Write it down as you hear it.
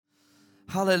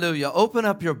Hallelujah. Open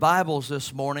up your Bibles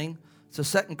this morning to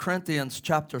 2 Corinthians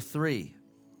chapter 3.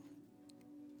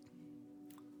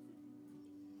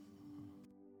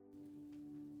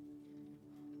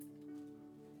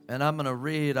 And I'm going to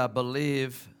read, I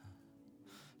believe,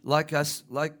 like Pastor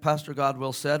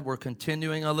Godwill said, we're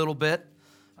continuing a little bit.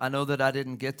 I know that I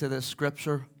didn't get to this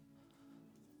scripture.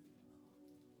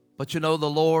 But you know, the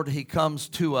Lord, He comes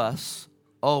to us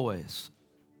always.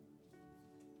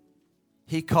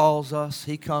 He calls us.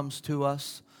 He comes to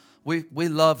us. We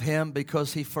love Him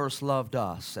because He first loved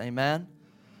us. Amen?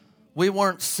 We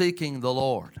weren't seeking the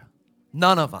Lord.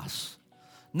 None of us.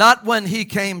 Not when He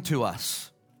came to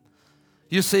us.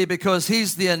 You see, because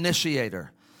He's the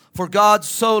initiator. For God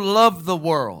so loved the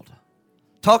world.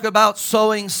 Talk about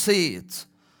sowing seeds.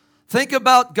 Think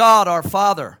about God our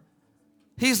Father.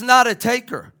 He's not a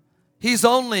taker. He's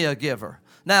only a giver.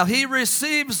 Now, He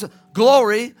receives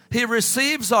glory. He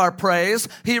receives our praise.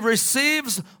 He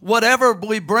receives whatever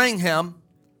we bring Him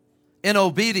in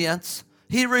obedience.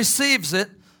 He receives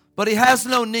it, but He has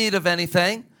no need of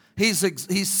anything.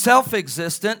 He's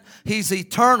self-existent. He's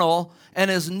eternal,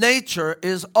 and His nature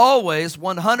is always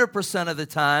 100% of the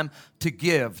time to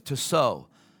give, to sow.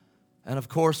 And of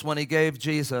course, when He gave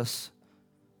Jesus,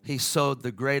 He sowed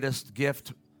the greatest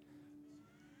gift,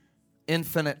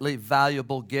 infinitely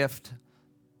valuable gift.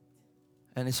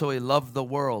 And so He loved the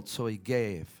world, so He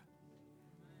gave.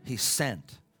 He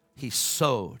sent. He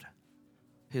sowed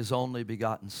His only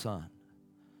begotten Son,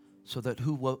 so that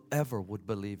whoever would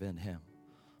believe in Him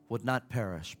would not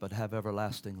perish, but have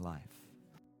everlasting life.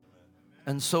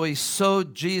 And so He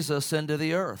sowed Jesus into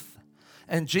the earth.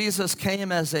 And Jesus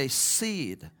came as a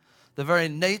seed, the very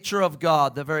nature of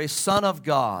God, the very Son of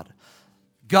God,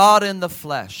 God in the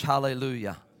flesh,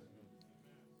 hallelujah,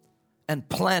 and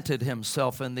planted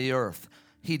Himself in the earth.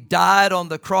 He died on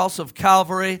the cross of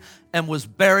Calvary and was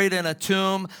buried in a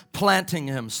tomb, planting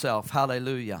Himself.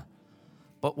 Hallelujah.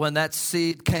 But when that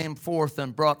seed came forth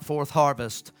and brought forth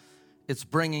harvest, it's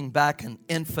bringing back an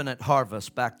infinite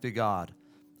harvest back to God.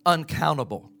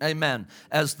 Uncountable. Amen.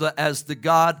 As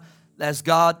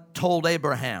God told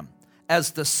Abraham,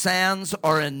 as the sands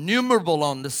are innumerable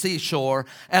on the seashore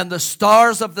and the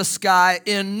stars of the sky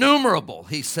innumerable,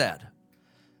 He said.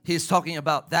 He's talking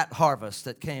about that harvest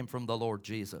that came from the Lord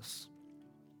Jesus.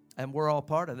 And we're all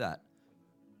part of that.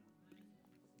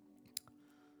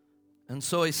 And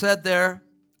so He said there,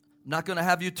 I'm not going to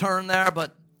have you turn there,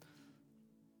 but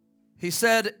He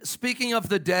said, speaking of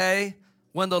the day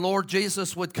when the Lord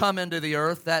Jesus would come into the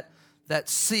earth, that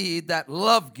seed, that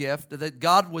love gift that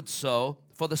God would sow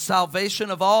for the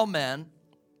salvation of all men,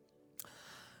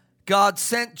 God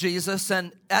sent Jesus,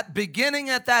 and beginning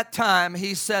at that time,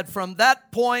 He said, from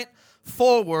that point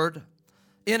forward,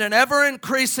 in an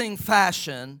ever-increasing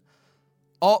fashion,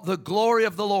 all the glory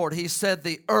of the Lord, He said,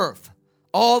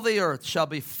 all the earth shall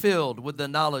be filled with the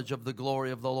knowledge of the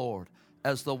glory of the Lord,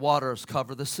 as the waters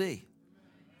cover the sea.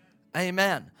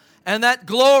 Amen. And that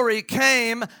glory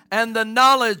came, and the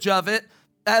knowledge of it,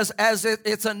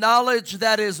 it's a knowledge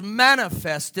that is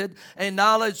manifested, a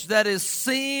knowledge that is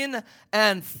seen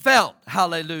and felt.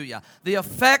 Hallelujah. The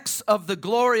effects of the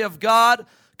glory of God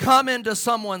come into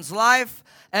someone's life,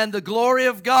 and the glory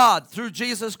of God through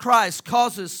Jesus Christ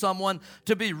causes someone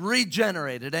to be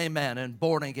regenerated. Amen. And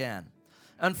born again.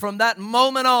 And from that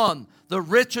moment on, the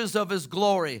riches of His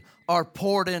glory are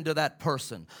poured into that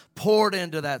person, poured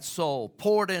into that soul,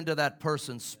 poured into that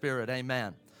person's spirit.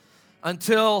 Amen.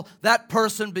 Until that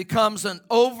person becomes an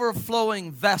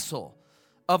overflowing vessel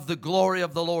of the glory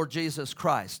of the Lord Jesus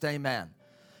Christ. Amen.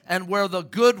 And where the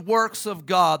good works of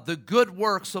God, the good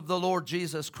works of the Lord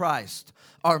Jesus Christ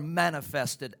are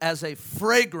manifested as a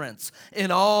fragrance in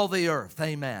all the earth.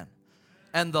 Amen.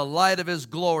 And the light of His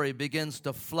glory begins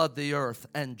to flood the earth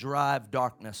and drive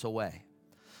darkness away.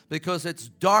 Because it's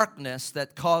darkness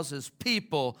that causes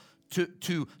people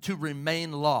to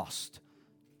remain lost.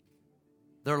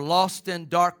 They're lost in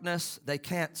darkness. They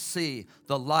can't see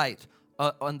the light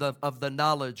of the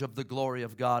knowledge of the glory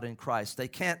of God in Christ. They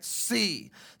can't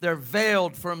see. They're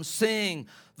veiled from seeing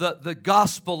the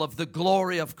gospel of the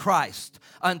glory of Christ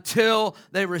until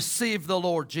they receive the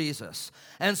Lord Jesus.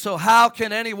 And so how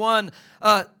can anyone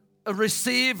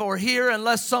receive or hear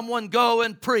unless someone go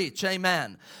and preach?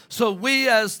 Amen. So we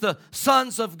as the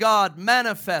sons of God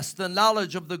manifest the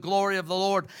knowledge of the glory of the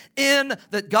Lord in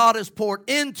that God has poured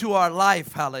into our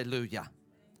life. Hallelujah.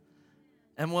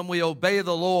 And when we obey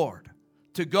the Lord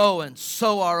to go and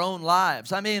sow our own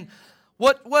lives. I mean,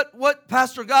 what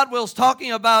Pastor Godwill's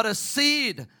talking about, a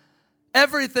seed.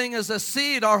 Everything is a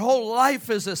seed. Our whole life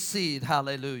is a seed.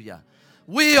 Hallelujah.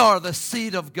 We are the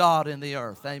seed of God in the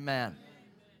earth. Amen.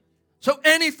 So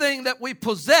anything that we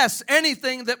possess,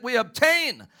 anything that we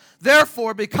obtain,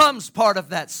 therefore becomes part of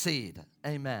that seed.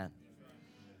 Amen.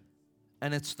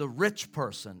 And it's the rich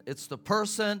person. It's the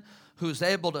person who's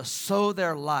able to sow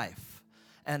their life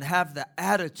and have the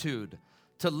attitude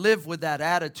to live with that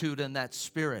attitude and that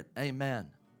spirit. Amen.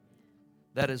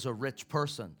 That is a rich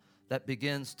person that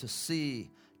begins to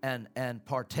see and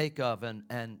partake of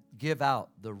and give out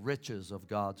the riches of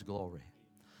God's glory.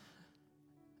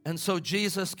 And so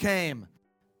Jesus came,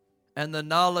 and the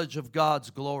knowledge of God's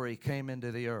glory came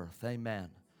into the earth. Amen.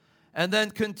 And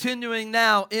then continuing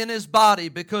now in his body,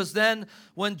 because then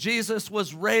when Jesus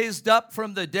was raised up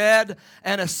from the dead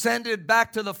and ascended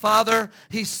back to the Father,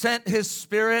 he sent his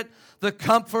Spirit, the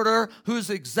Comforter, who's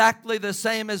exactly the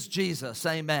same as Jesus.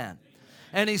 Amen.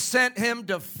 And he sent him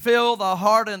to fill the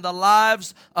heart and the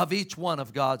lives of each one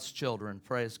of God's children.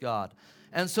 Praise God.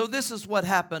 And so this is what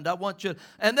happened. I want you,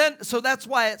 and then, so that's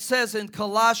why it says in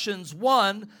Colossians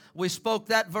 1, we spoke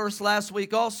that verse last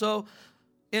week also.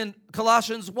 In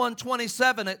Colossians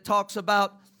 1:27, it talks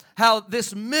about how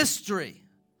this mystery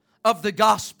of the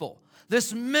gospel,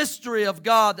 this mystery of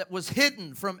God that was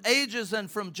hidden from ages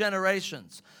and from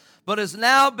generations, but has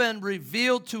now been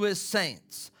revealed to his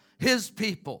saints, his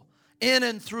people, in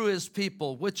and through his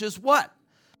people, which is what?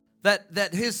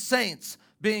 That his saints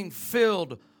being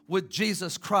filled with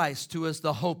Jesus Christ, who is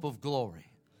the hope of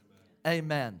glory.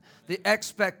 Amen. The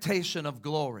expectation of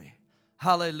glory.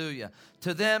 Hallelujah.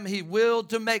 To them he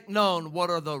willed to make known what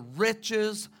are the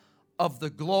riches of the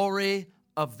glory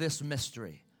of this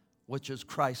mystery, which is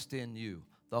Christ in you,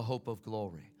 the hope of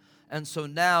glory. And so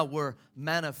now we're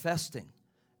manifesting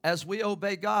as we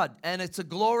obey God. And it's a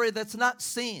glory that's not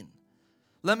seen.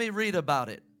 Let me read about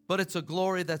it. But it's a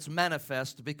glory that's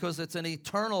manifest because it's an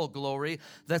eternal glory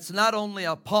that's not only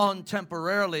upon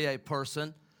temporarily a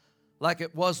person, like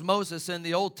it was Moses in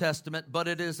the Old Testament, but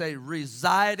it is a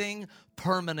residing,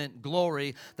 permanent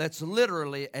glory that's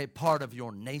literally a part of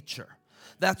your nature.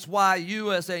 That's why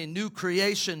you as a new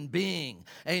creation being,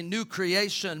 a new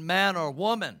creation man or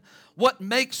woman, what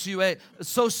makes you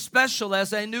so special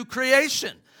as a new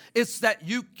creation? It's that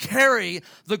you carry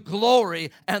the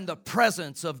glory and the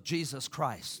presence of Jesus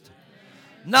Christ.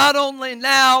 Not only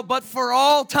now, but for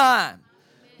all time.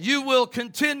 You will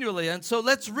continually. And so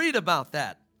let's read about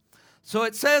that. So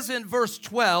it says in verse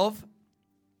 12,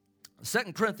 2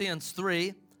 Corinthians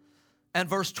 3 and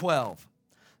verse 12.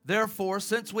 Therefore,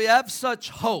 since we have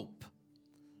such hope,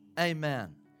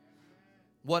 amen.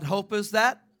 What hope is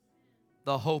that?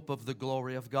 The hope of the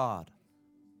glory of God.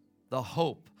 The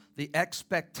hope, the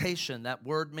expectation. That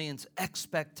word means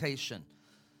expectation.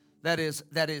 That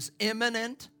is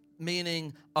imminent,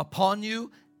 meaning upon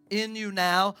you, in you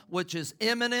now, which is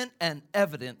imminent and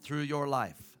evident through your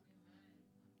life.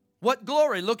 What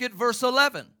glory? Look at verse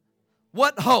 11.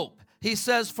 What hope? He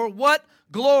says, for what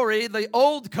glory, the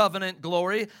old covenant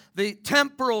glory, the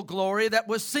temporal glory that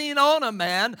was seen on a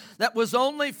man, that was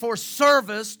only for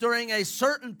service during a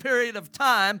certain period of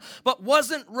time, but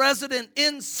wasn't resident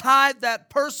inside that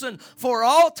person for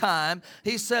all time.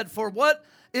 He said, for what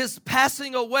is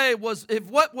passing away was, if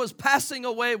what was passing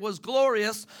away was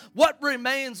glorious, what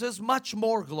remains is much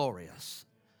more glorious.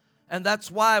 And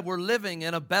that's why we're living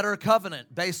in a better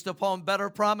covenant based upon better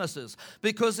promises,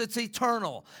 because it's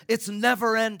eternal. It's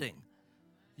never ending.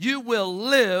 You will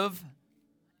live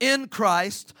in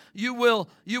Christ. You will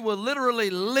literally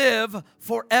live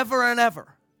forever and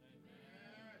ever.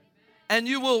 And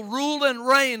you will rule and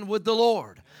reign with the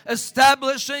Lord,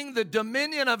 establishing the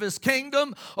dominion of his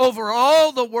kingdom over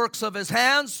all the works of his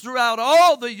hands throughout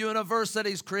all the universe that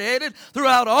he's created,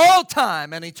 throughout all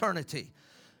time and eternity.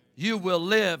 You will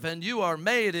live, and you are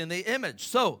made in the image.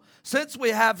 So, since we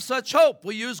have such hope,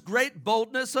 we use great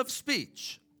boldness of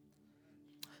speech.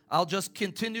 I'll just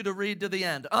continue to read to the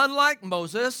end. Unlike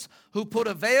Moses, who put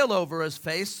a veil over his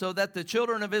face so that the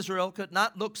children of Israel could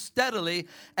not look steadily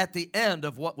at the end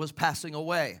of what was passing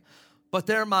away, but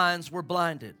their minds were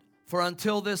blinded. For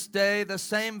until this day, the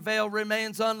same veil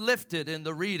remains unlifted in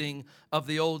the reading of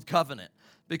the old covenant,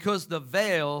 because the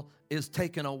veil is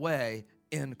taken away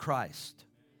in Christ.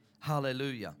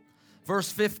 Hallelujah.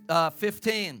 Verse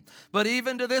 15, but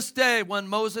even to this day, when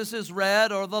Moses is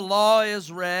read or the law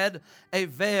is read, a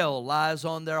veil lies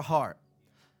on their heart.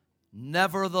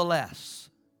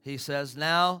 Nevertheless, he says,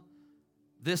 now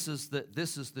this is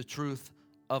the truth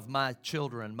of my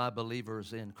children, my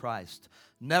believers in Christ.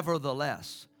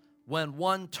 Nevertheless, when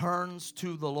one turns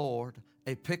to the Lord,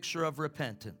 a picture of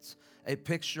repentance, a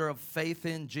picture of faith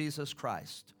in Jesus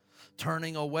Christ,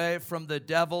 turning away from the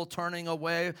devil, turning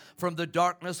away from the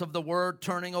darkness of the word,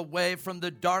 turning away from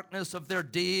the darkness of their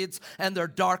deeds and their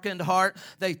darkened heart.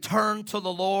 They turn to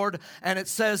the Lord, and it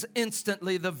says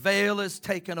instantly the veil is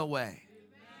taken away.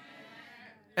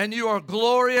 And you are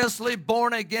gloriously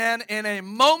born again in a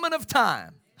moment of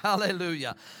time.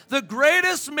 Hallelujah. The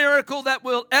greatest miracle that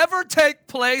will ever take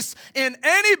place in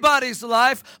anybody's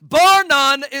life, bar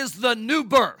none, is the new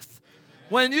birth.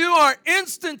 When you are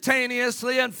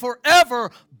instantaneously and forever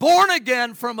born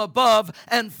again from above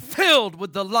and filled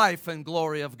with the life and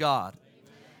glory of God.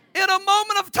 In a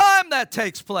moment of time that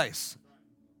takes place.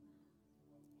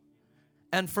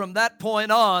 And from that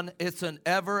point on, it's an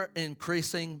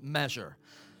ever-increasing measure.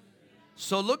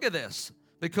 So look at this.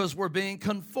 Because we're being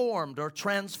conformed or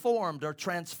transformed or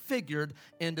transfigured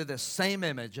into the same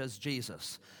image as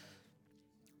Jesus.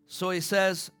 So he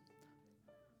says,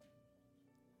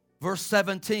 verse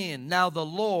 17, now the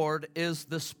Lord is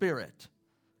the Spirit.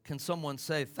 Can someone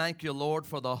say, thank you, Lord,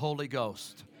 for the Holy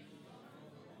Ghost?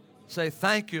 Say,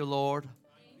 thank you, Lord,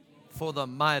 for the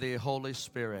mighty Holy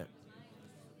Spirit.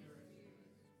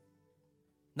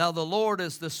 Now the Lord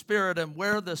is the Spirit, and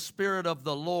where the Spirit of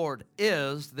the Lord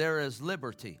is, there is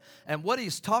liberty. And what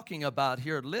he's talking about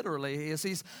here literally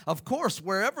is of course,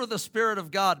 wherever the Spirit of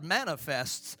God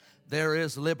manifests, there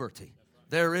is liberty.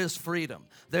 There is freedom.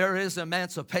 There is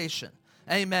emancipation.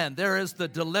 Amen. There is the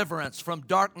deliverance from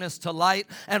darkness to light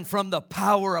and from the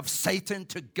power of Satan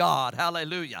to God.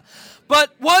 Hallelujah.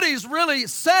 But what he's really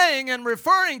saying and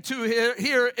referring to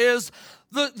here is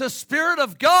the Spirit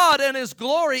of God and His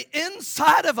glory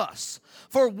inside of us.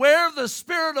 For where the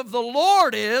Spirit of the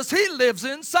Lord is, He lives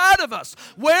inside of us.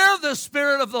 Where the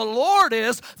Spirit of the Lord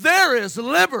is, there is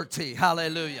liberty.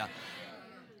 Hallelujah.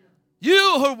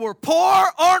 You who were poor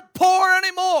aren't poor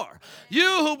anymore. You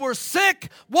who were sick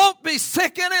won't be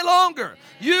sick any longer.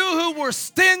 You who were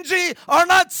stingy are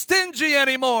not stingy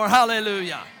anymore.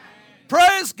 Hallelujah.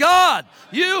 Praise God.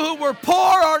 You who were poor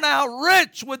are now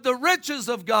rich with the riches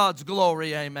of God's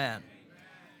glory. Amen.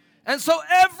 And so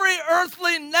every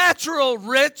earthly natural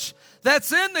rich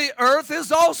that's in the earth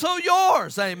is also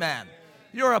yours. Amen.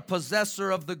 You're a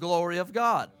possessor of the glory of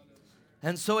God.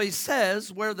 And so he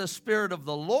says, where the Spirit of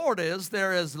the Lord is,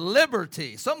 there is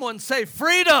liberty. Someone say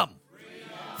freedom. Freedom.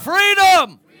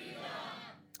 Freedom. Freedom.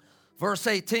 Verse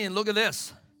 18, look at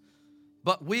this.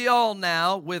 But we all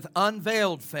now with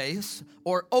unveiled face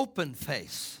or open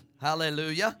face,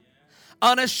 hallelujah,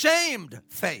 unashamed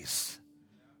face,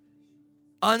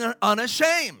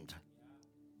 unashamed,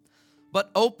 but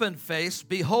open face,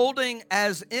 beholding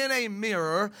as in a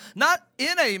mirror, not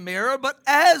in a mirror, but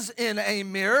as in a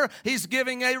mirror. He's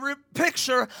giving a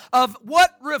picture of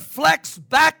what reflects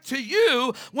back to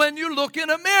you when you look in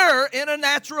a mirror in a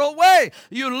natural way.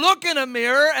 You look in a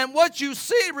mirror and what you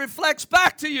see reflects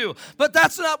back to you. But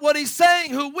that's not what he's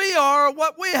saying, who we are or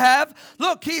what we have.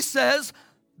 Look, he says,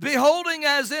 beholding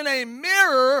as in a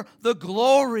mirror the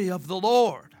glory of the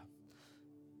Lord,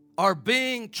 are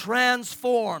being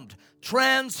transformed,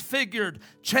 transfigured,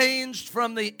 changed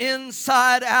from the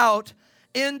inside out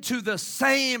into the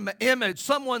same image.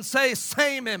 Someone say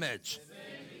same image.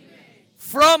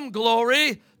 From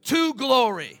glory to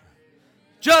glory,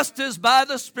 just as by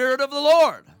the Spirit of the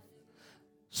Lord.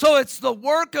 So it's the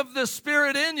work of the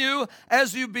Spirit in you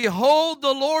as you behold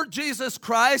the Lord Jesus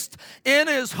Christ in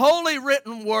His holy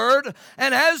written word,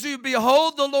 and as you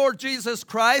behold the Lord Jesus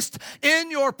Christ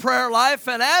in your prayer life,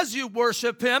 and as you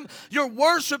worship Him, you're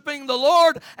worshiping the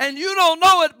Lord, and you don't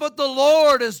know it, but the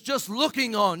Lord is just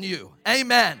looking on you.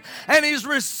 Amen. And He's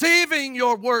receiving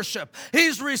your worship.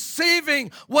 He's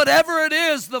receiving whatever it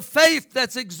is, the faith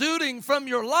that's exuding from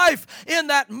your life in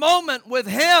that moment with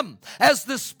Him, as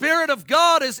the Spirit of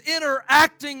God is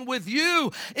interacting with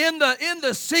you in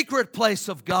the secret place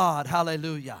of God.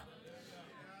 Hallelujah.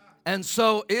 And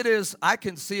so it is, I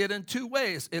can see it in two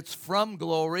ways. It's from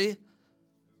glory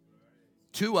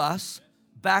to us,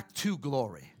 back to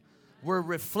glory. We're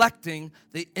reflecting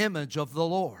the image of the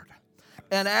Lord.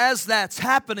 And as that's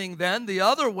happening then, the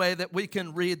other way that we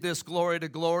can read this glory to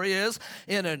glory is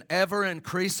in an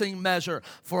ever-increasing measure,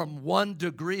 from one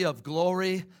degree of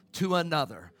glory to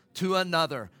another, to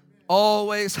another.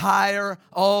 Always higher,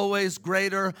 always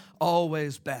greater,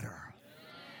 always better.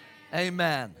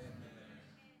 Amen.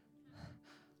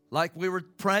 Like we were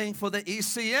praying for the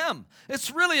ECM.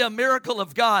 It's really a miracle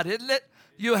of God, isn't it?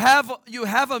 You have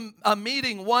a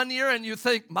meeting one year and you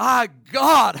think, my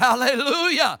God,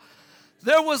 hallelujah.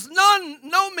 There was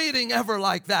no meeting ever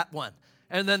like that one.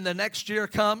 And then the next year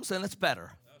comes and it's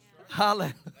better.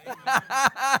 Hallelujah.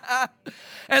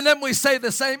 And then we say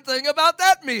the same thing about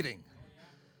that meeting.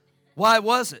 Why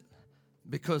was it?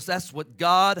 because that's what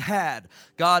God had.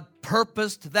 God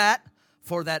purposed that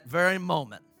for that very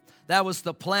moment. That was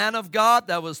the plan of God.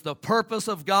 That was the purpose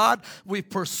of God. We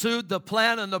pursued the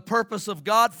plan and the purpose of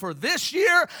God for this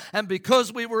year. And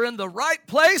because we were in the right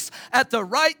place at the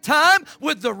right time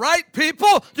with the right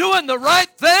people doing the right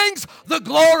things, the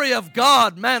glory of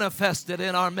God manifested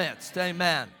in our midst.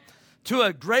 Amen. To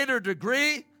a greater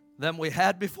degree than we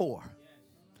had before.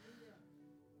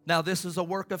 Now, this is a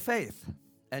work of faith,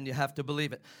 and you have to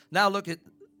believe it. Now, look at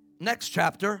next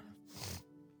chapter.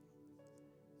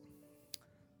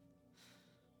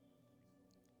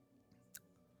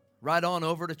 Right on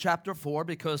over to chapter 4,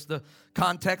 because the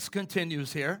context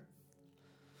continues here.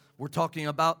 We're talking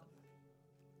about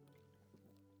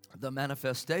the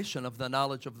manifestation of the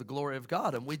knowledge of the glory of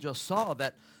God. And we just saw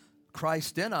that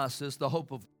Christ in us is the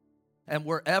hope of, and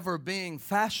we're ever being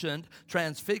fashioned,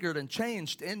 transfigured, and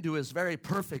changed into His very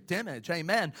perfect image.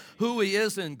 Amen. Who He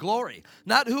is in glory.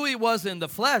 Not who He was in the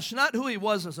flesh, not who He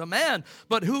was as a man,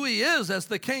 but who He is as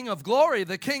the King of glory,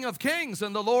 the King of kings,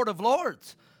 and the Lord of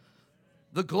lords.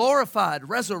 The glorified,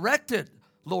 resurrected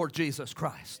Lord Jesus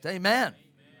Christ. Amen.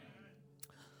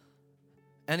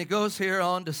 And He goes here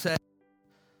on to say,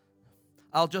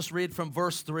 I'll just read from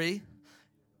verse 3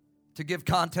 to give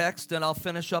context, and I'll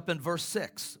finish up in verse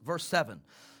 6, verse 7.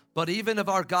 But even if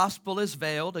our gospel is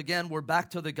veiled, again, we're back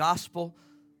to the gospel.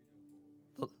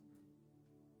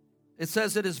 It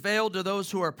says it is veiled to those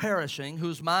who are perishing,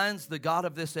 whose minds the God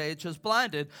of this age has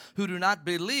blinded, who do not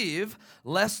believe,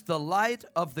 lest the light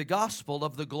of the gospel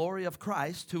of the glory of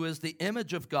Christ, who is the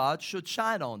image of God, should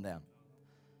shine on them.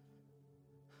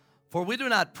 For we do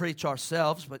not preach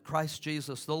ourselves, but Christ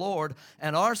Jesus the Lord,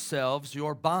 and ourselves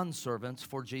your bondservants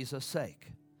for Jesus'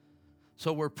 sake.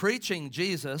 So we're preaching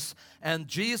Jesus, and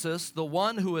Jesus, the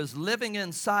one who is living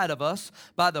inside of us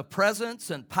by the presence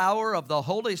and power of the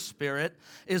Holy Spirit,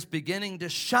 is beginning to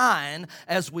shine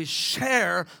as we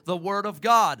share the Word of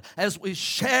God, as we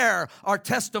share our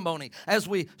testimony, as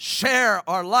we share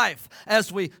our life,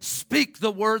 as we speak the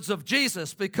words of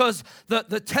Jesus, because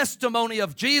the testimony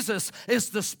of Jesus is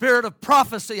the spirit of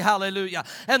prophecy, hallelujah.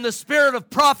 And the spirit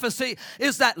of prophecy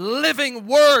is that living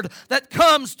Word that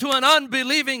comes to an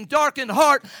unbelieving, darkened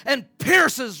heart and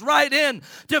pierces right in,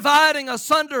 dividing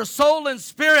asunder soul and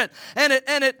spirit, and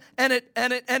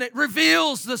it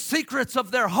reveals the secrets of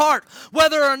their heart.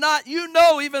 Whether or not you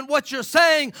know even what you're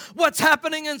saying, what's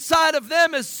happening inside of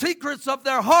them is secrets of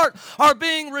their heart are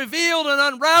being revealed and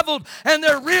unraveled, and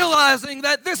they're realizing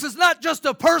that this is not just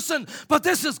a person, but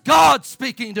this is God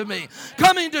speaking to me,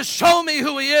 coming to show me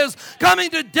who He is, coming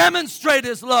to demonstrate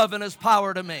His love and His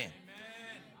power to me.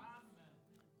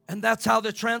 And that's how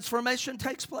the transformation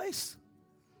takes place,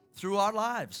 through our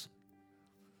lives.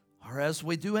 Or as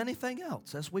we do anything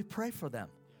else, as we pray for them,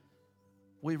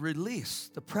 we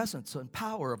release the presence and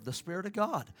power of the Spirit of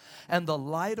God. And the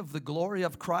light of the glory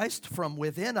of Christ from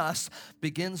within us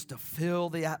begins to fill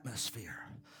the atmosphere,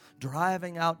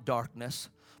 driving out darkness,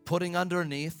 putting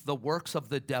underneath the works of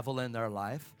the devil in their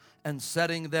life, and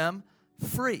setting them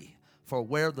free. For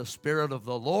where the Spirit of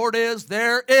the Lord is,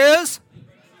 there is...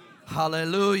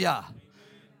 Hallelujah.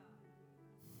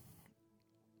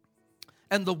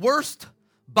 And the worst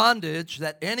bondage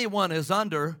that anyone is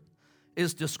under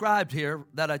is described here,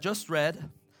 that I just read,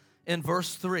 in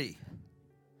verse 3.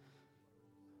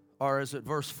 Or is it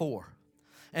verse 4?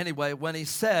 Anyway, when he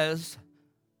says,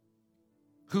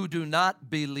 who do not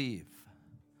believe.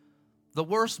 The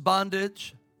worst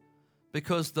bondage,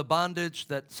 because the bondage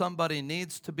that somebody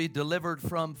needs to be delivered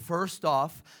from first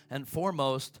off and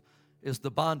foremost is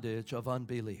the bondage of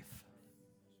unbelief.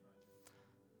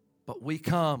 But we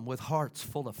come with hearts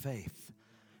full of faith,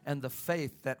 and the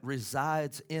faith that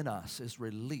resides in us is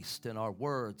released in our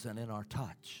words and in our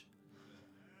touch.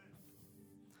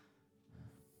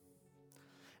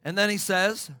 And then he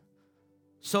says,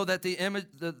 so that the image,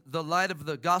 the light of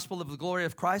the gospel of the glory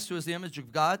of Christ, who is the image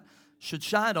of God, should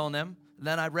shine on them. And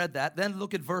then I read that. Then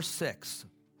look at verse 6.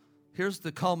 Here's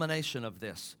the culmination of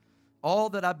this. All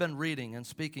that I've been reading and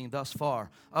speaking thus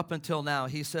far, up until now,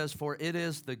 he says, for it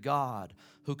is the God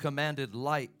who commanded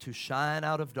light to shine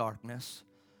out of darkness,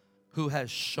 who has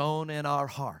shone in our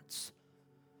hearts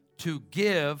to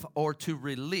give or to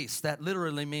release. That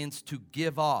literally means to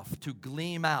give off, to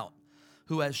gleam out.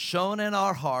 Who has shone in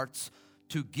our hearts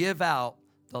to give out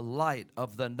the light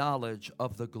of the knowledge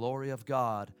of the glory of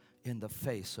God in the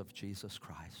face of Jesus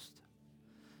Christ.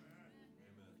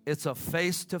 It's a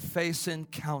face-to-face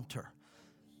encounter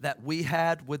that we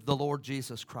had with the Lord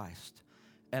Jesus Christ.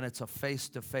 And it's a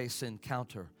face-to-face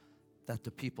encounter that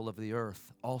the people of the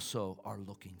earth also are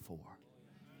looking for.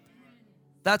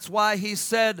 That's why he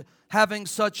said, having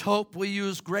such hope, we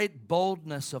use great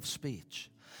boldness of speech.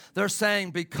 They're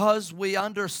saying because we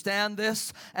understand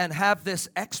this and have this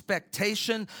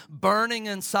expectation burning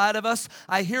inside of us.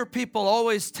 I hear people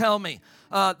always tell me,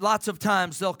 lots of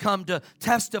times they'll come to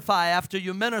testify after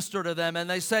you minister to them, and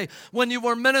they say, when you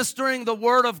were ministering the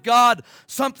Word of God,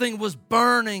 something was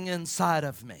burning inside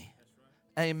of me.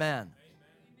 Amen.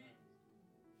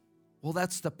 Well,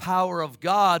 that's the power of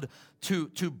God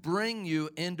to bring you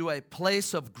into a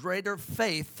place of greater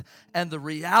faith and the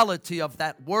reality of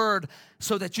that word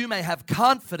so that you may have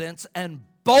confidence and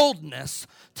boldness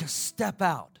to step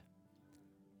out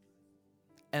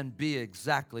and be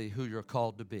exactly who you're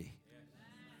called to be.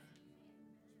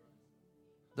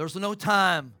 There's no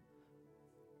time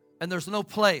and there's no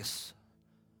place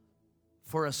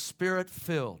for a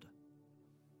spirit-filled,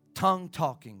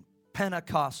 tongue-talking,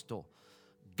 Pentecostal,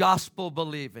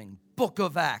 gospel-believing, Book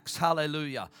of Acts,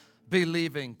 hallelujah,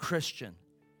 believing Christian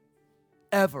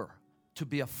ever to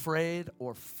be afraid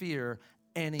or fear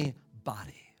anybody.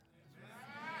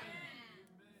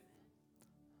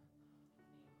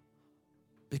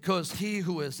 Because he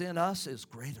who is in us is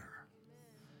greater.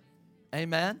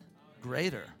 Amen?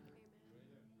 Greater.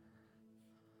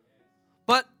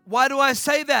 But why do I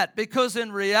say that? Because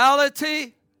in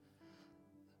reality,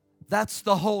 that's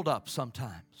the holdup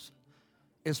sometimes.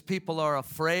 Is people are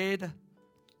afraid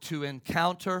to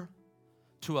encounter,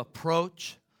 to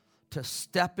approach, to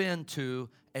step into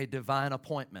a divine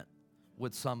appointment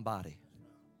with somebody.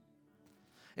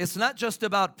 It's not just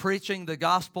about preaching the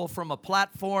gospel from a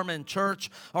platform in church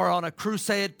or on a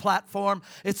crusade platform.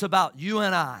 It's about you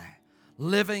and I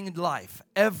living life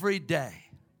every day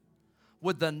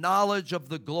with the knowledge of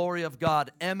the glory of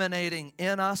God emanating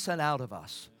in us and out of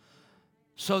us,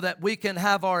 so that we can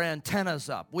have our antennas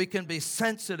up. We can be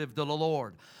sensitive to the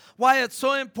Lord. Why it's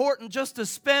so important just to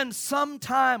spend some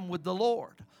time with the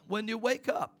Lord when you wake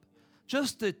up.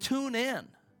 Just to tune in.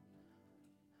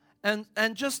 And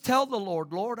just tell the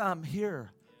Lord, Lord, I'm here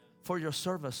for your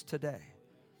service today.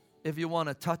 If you want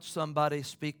to touch somebody,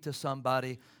 speak to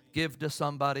somebody, give to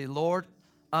somebody, Lord,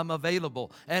 I'm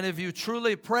available. And if you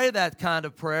truly pray that kind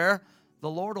of prayer,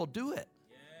 the Lord will do it.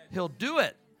 He'll do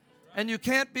it. And you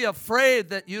can't be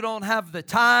afraid that you don't have the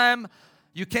time.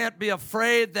 You can't be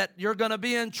afraid that you're going to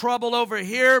be in trouble over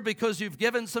here because you've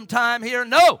given some time here.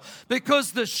 No,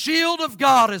 because the shield of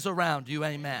God is around you.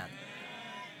 Amen.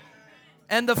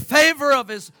 And the favor of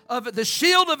the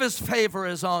shield of his favor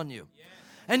is on you.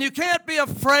 And you can't be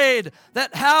afraid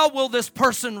that how will this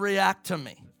person react to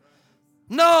me?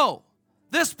 No,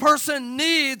 this person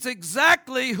needs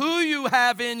exactly who you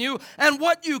have in you and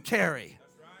what you carry.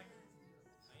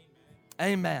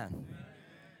 Amen.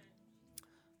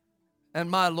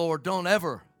 And my Lord, don't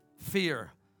ever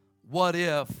fear what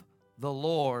if the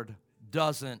Lord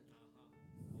doesn't.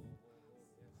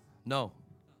 No.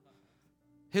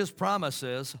 His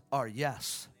promises are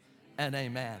yes and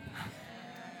amen.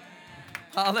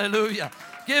 Hallelujah.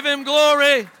 Give him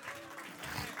glory.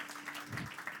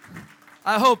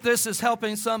 I hope this is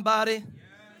helping somebody.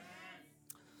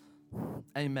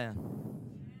 Amen.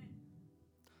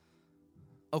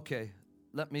 Okay.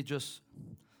 Let me just,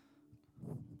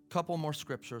 a couple more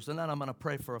scriptures, and then I'm going to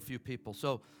pray for a few people.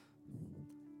 So,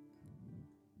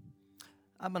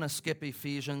 I'm going to skip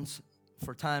Ephesians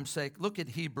for time's sake. Look at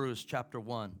Hebrews chapter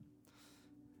 1.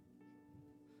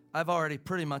 I've already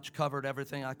pretty much covered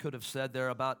everything I could have said there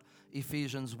about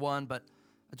Ephesians 1, but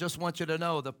I just want you to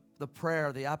know the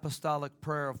prayer, the apostolic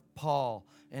prayer of Paul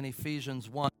in Ephesians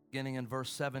 1. Beginning in verse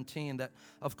 17, that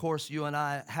of course you and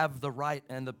I have the right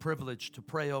and the privilege to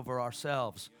pray over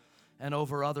ourselves and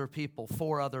over other people,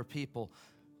 for other people.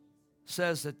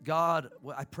 Says that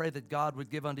I pray that God would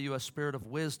give unto you a spirit of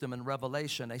wisdom and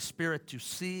revelation, a spirit to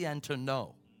see and to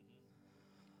know.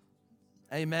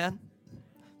 Amen.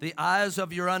 The eyes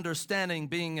of your understanding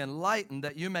being enlightened,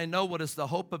 that you may know what is the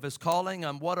hope of his calling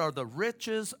and what are the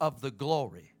riches of the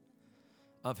glory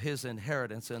of his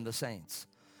inheritance in the saints.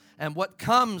 And what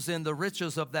comes in the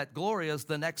riches of that glory is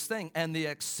the next thing. And the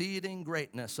exceeding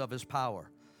greatness of his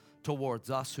power towards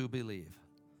us who believe.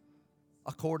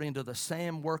 According to the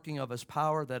same working of his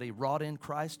power that he wrought in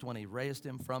Christ when he raised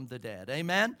him from the dead.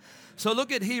 Amen? So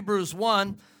look at Hebrews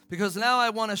 1, because now I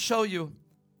want to show you,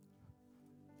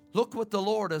 look what the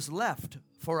Lord has left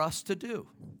for us to do.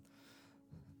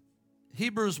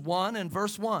 Hebrews 1 and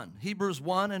verse 1. Hebrews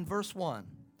 1 and verse 1.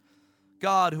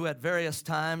 God, who at various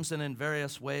times and in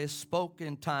various ways spoke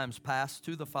in times past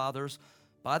to the fathers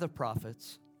by the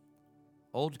prophets,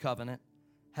 Old Covenant,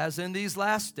 has in these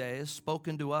last days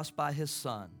spoken to us by his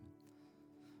Son,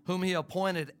 whom he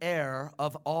appointed heir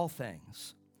of all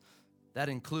things, That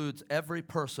includes every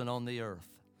person on the earth.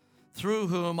 Through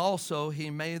whom also he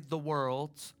made the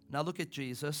worlds. Now look at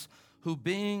Jesus, who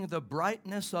being the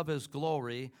brightness of his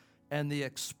glory and the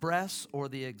express or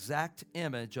the exact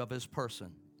image of his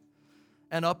person,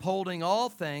 and upholding all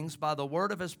things by the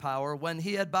word of his power, when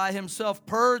he had by himself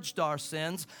purged our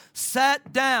sins,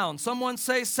 sat down. Someone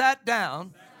say, sat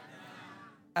down.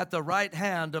 At the right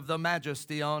hand of the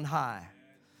majesty on high,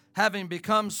 having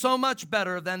become so much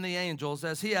better than the angels,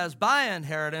 as he has by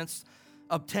inheritance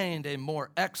obtained a more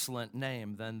excellent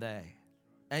name than they.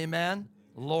 Amen.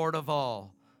 Lord of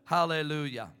all.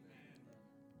 Hallelujah.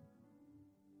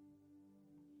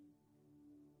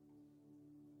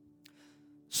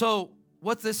 So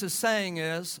what this is saying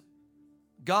is,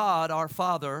 God, our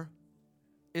Father,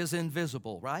 is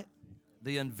invisible, right?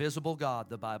 The invisible God,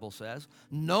 the Bible says.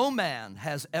 No man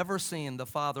has ever seen the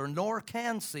Father, nor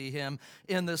can see him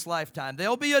in this lifetime.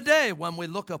 There'll be a day when we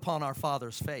look upon our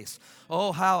Father's face.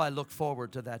 Oh, how I look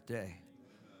forward to that day.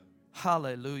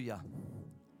 Hallelujah.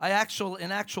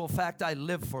 In actual fact, I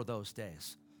live for those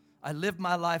days. I live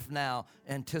my life now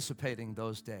anticipating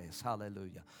those days.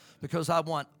 Hallelujah. Because I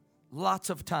want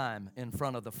lots of time in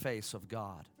front of the face of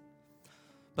God.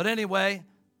 But anyway,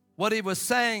 what he was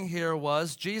saying here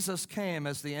was Jesus came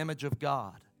as the image of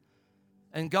God.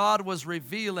 And God was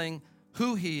revealing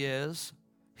who he is,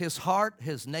 his heart,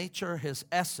 his nature, his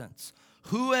essence.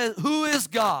 Who is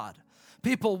God?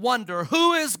 People wonder,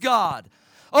 who is God?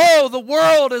 Oh, the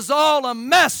world is all a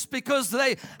mess because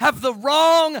they have the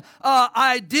wrong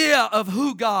idea of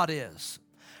who God is.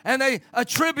 And they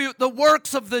attribute the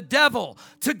works of the devil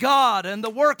to God and the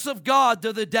works of God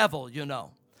to the devil, you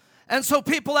know. And so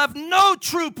people have no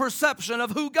true perception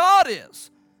of who God is.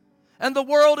 And the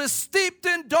world is steeped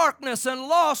in darkness and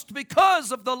lost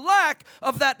because of the lack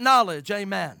of that knowledge.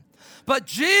 Amen. But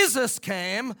Jesus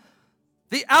came,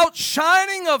 the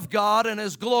outshining of God and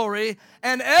his glory,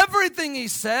 and everything he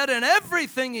said and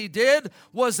everything he did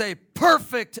was a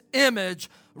perfect image,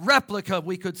 replica,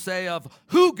 we could say, of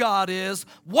who God is,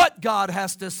 what God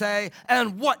has to say,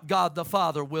 and what God the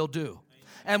Father will do.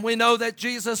 And we know that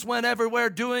Jesus went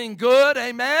everywhere doing good,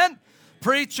 amen?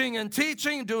 Preaching and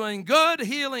teaching, doing good,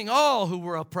 healing all who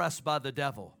were oppressed by the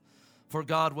devil, for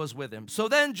God was with him. So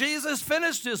then Jesus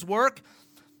finished his work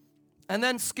and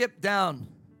then skipped down.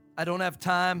 I don't have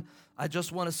time. I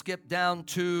just want to skip down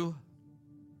to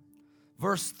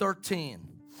verse 13.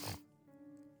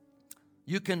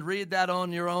 You can read that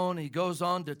on your own. He goes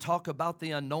on to talk about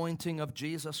the anointing of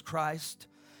Jesus Christ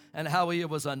and how he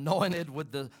was anointed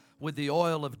with the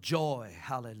oil of joy.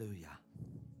 Hallelujah.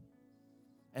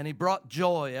 And he brought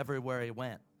joy everywhere he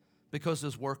went because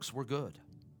his works were good.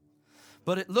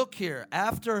 But look here,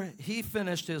 after he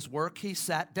finished his work, he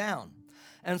sat down.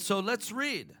 And so let's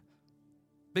read.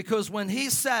 Because when he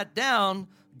sat down,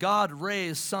 God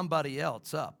raised somebody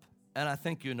else up. And I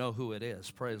think you know who it is.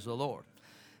 Praise the Lord.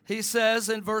 He says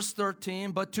in verse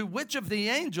 13, but to which of the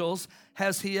angels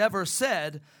has he ever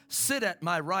said, sit at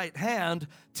my right hand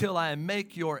till I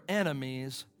make your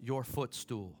enemies your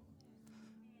footstool?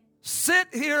 Sit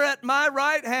here at my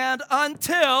right hand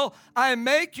until I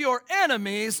make your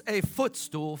enemies a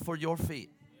footstool for your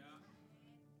feet.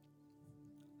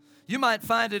 You might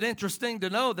find it interesting to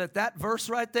know that that verse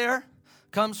right there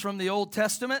comes from the Old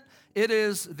Testament. It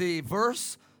is the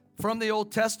verse from the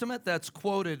Old Testament that's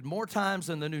quoted more times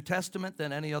in the New Testament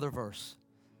than any other verse.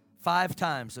 5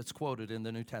 times it's quoted in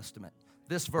the New Testament.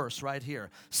 This verse right here.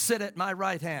 Sit at my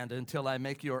right hand until I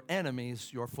make your enemies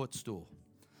your footstool.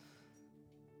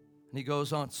 And he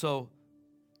goes on. So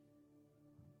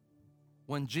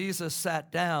when Jesus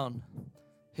sat down,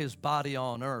 his body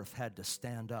on earth had to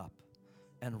stand up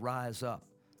and rise up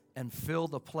and fill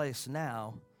the place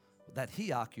now that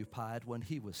he occupied when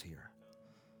he was here.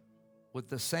 With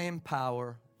the same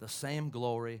power, the same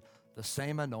glory, the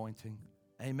same anointing.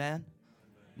 Amen?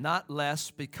 Not less,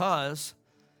 because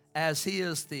as he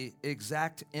is the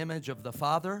exact image of the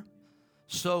Father,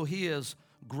 so he is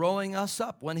growing us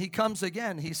up. When he comes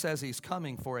again, he says he's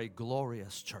coming for a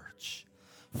glorious church,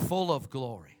 full of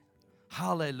glory.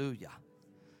 Hallelujah.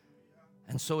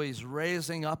 And so he's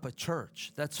raising up a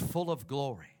church that's full of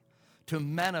glory to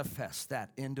manifest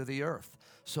that into the earth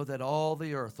so that all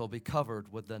the earth will be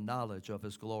covered with the knowledge of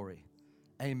his glory.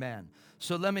 Amen.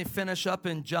 So let me finish up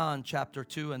in John chapter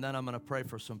 2, and then I'm going to pray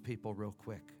for some people real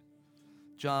quick.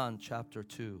 John chapter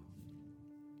 2.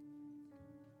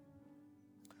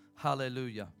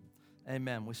 Hallelujah.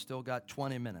 Amen. We still got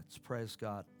 20 minutes. Praise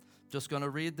God. Just going to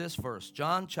read this verse.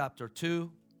 John chapter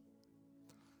 2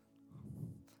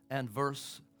 and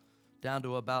verse down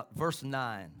to about verse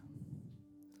 9.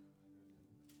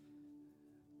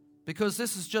 Because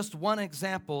this is just one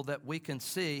example that we can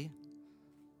see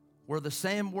where the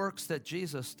same works that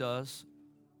Jesus does,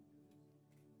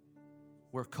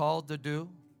 we're called to do,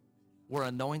 we're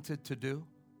anointed to do,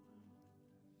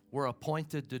 we're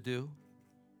appointed to do.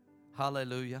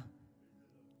 Hallelujah.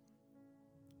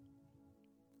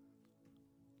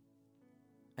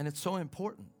 And it's so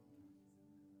important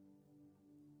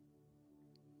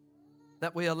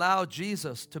that we allow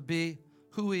Jesus to be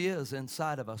who He is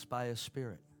inside of us by His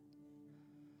Spirit.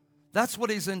 That's what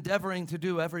He's endeavoring to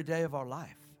do every day of our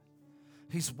life.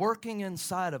 He's working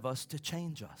inside of us to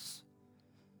change us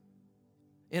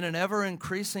in an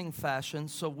ever-increasing fashion,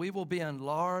 so we will be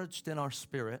enlarged in our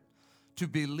spirit to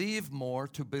believe more,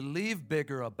 to believe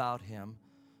bigger about Him,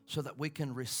 so that we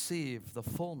can receive the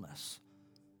fullness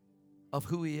of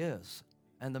who He is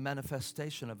and the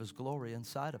manifestation of His glory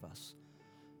inside of us.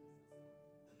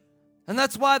 And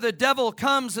that's why the devil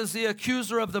comes as the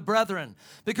accuser of the brethren,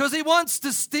 because he wants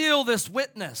to steal this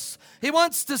witness. He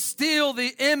wants to steal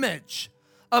the image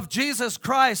of Jesus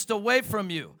Christ away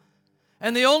from you.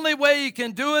 And the only way he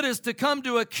can do it is to come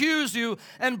to accuse you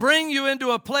and bring you into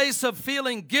a place of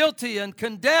feeling guilty and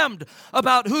condemned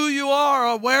about who you are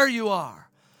or where you are.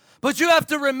 But you have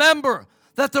to remember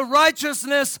that the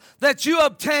righteousness that you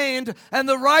obtained and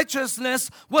the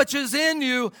righteousness which is in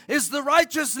you is the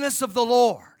righteousness of the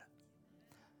Lord.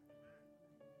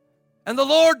 And the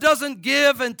Lord doesn't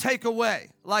give and take away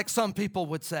like some people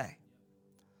would say.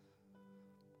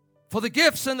 For the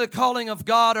gifts and the calling of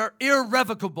God are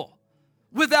irrevocable,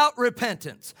 without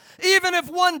repentance. Even if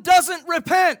one doesn't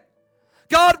repent,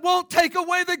 God won't take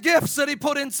away the gifts that He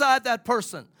put inside that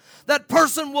person. That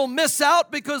person will miss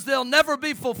out because they'll never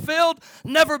be fulfilled,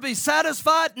 never be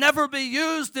satisfied, never be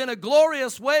used in a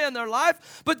glorious way in their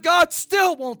life, but God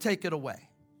still won't take it away.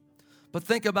 But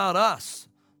think about us,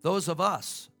 those of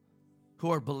us who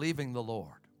are believing the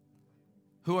Lord,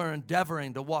 who are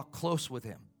endeavoring to walk close with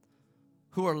Him,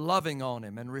 who are loving on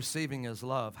Him and receiving His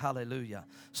love. Hallelujah.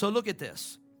 So look at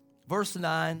this. Verse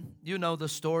 9, you know the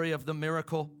story of the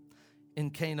miracle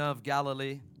in Cana of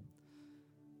Galilee.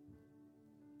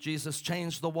 Jesus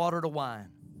changed the water to wine.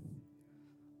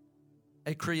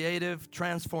 A creative,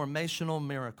 transformational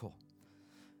miracle.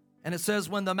 And it says,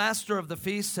 when the master of the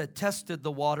feast had tested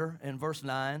the water, in verse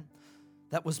 9,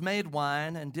 that was made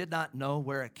wine and did not know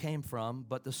where it came from,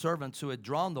 but the servants who had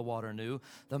drawn the water knew.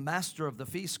 The master of the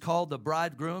feast called the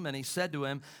bridegroom, and he said to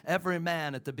him, every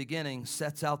man at the beginning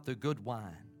sets out the good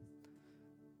wine.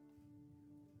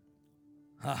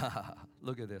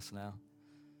 Look at this now.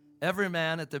 Every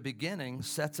man at the beginning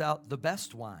sets out the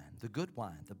best wine, the good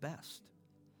wine, the best.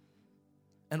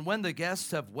 And when the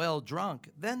guests have well drunk,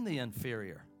 then the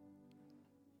inferior,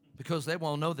 because they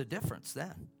won't know the difference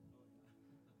then.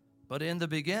 But in the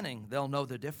beginning, they'll know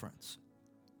the difference.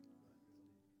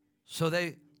 So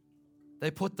they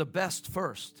put the best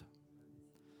first.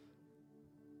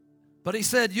 But he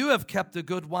said, you have kept the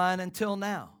good wine until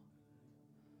now.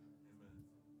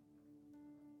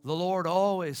 The Lord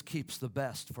always keeps the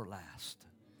best for last.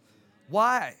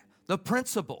 Why? The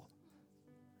principle.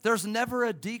 There's never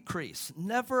a decrease,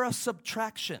 never a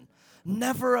subtraction,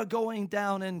 never a going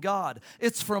down in God.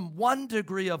 It's from one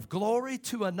degree of glory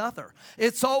to another.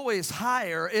 It's always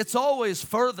higher. It's always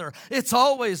further. It's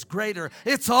always greater.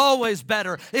 It's always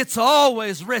better. It's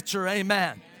always richer.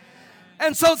 Amen.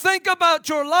 And so think about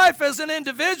your life as an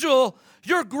individual.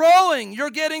 You're growing.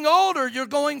 You're getting older. You're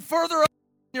going further in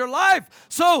your life.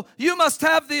 So you must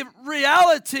have the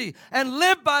reality and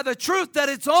live by the truth that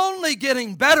it's only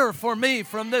getting better for me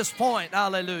from this point.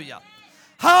 Hallelujah.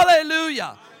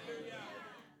 Hallelujah.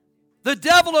 The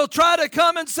devil will try to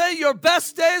come and say your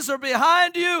best days are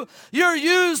behind you. You're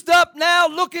used up now.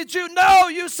 Look at you. No,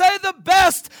 you say the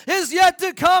best is yet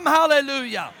to come.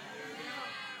 Hallelujah.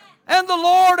 And the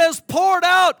Lord has poured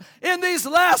out in these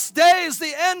last days,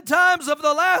 the end times of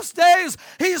the last days,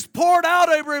 He's poured out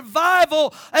a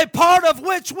revival, a part of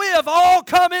which we have all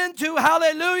come into,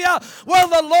 hallelujah, where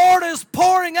the Lord is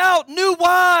pouring out new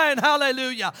wine,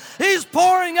 hallelujah. He's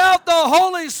pouring out the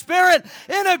Holy Spirit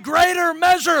in a greater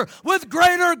measure with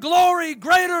greater glory,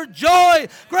 greater joy,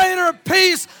 greater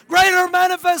peace, greater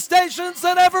manifestations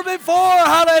than ever before,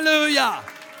 hallelujah.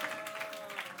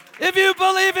 If you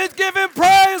believe it, give Him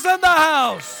praise in the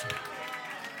house.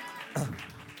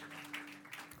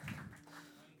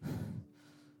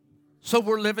 So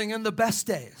we're living in the best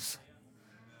days.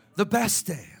 The best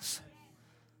days.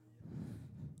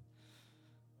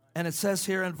 And it says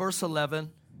here in verse 11,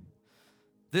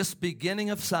 this beginning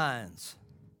of signs.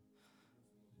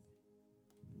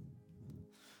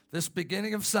 This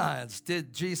beginning of signs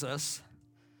did Jesus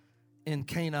in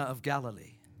Cana of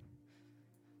Galilee.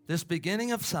 This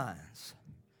beginning of signs,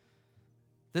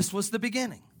 this was the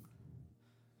beginning.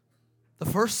 The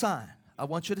first sign. I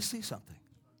want you to see something.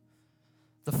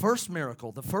 The first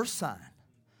miracle, the first sign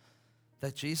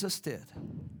that Jesus did.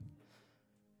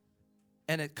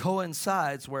 And it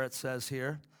coincides where it says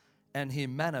here, and he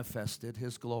manifested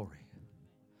his glory.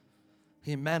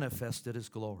 He manifested his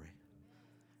glory.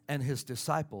 And his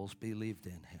disciples believed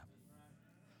in him.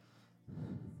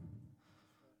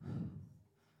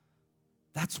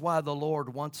 That's why the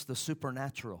Lord wants the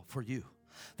supernatural for you.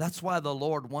 That's why the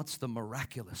Lord wants the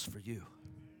miraculous for you.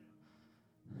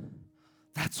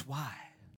 That's why.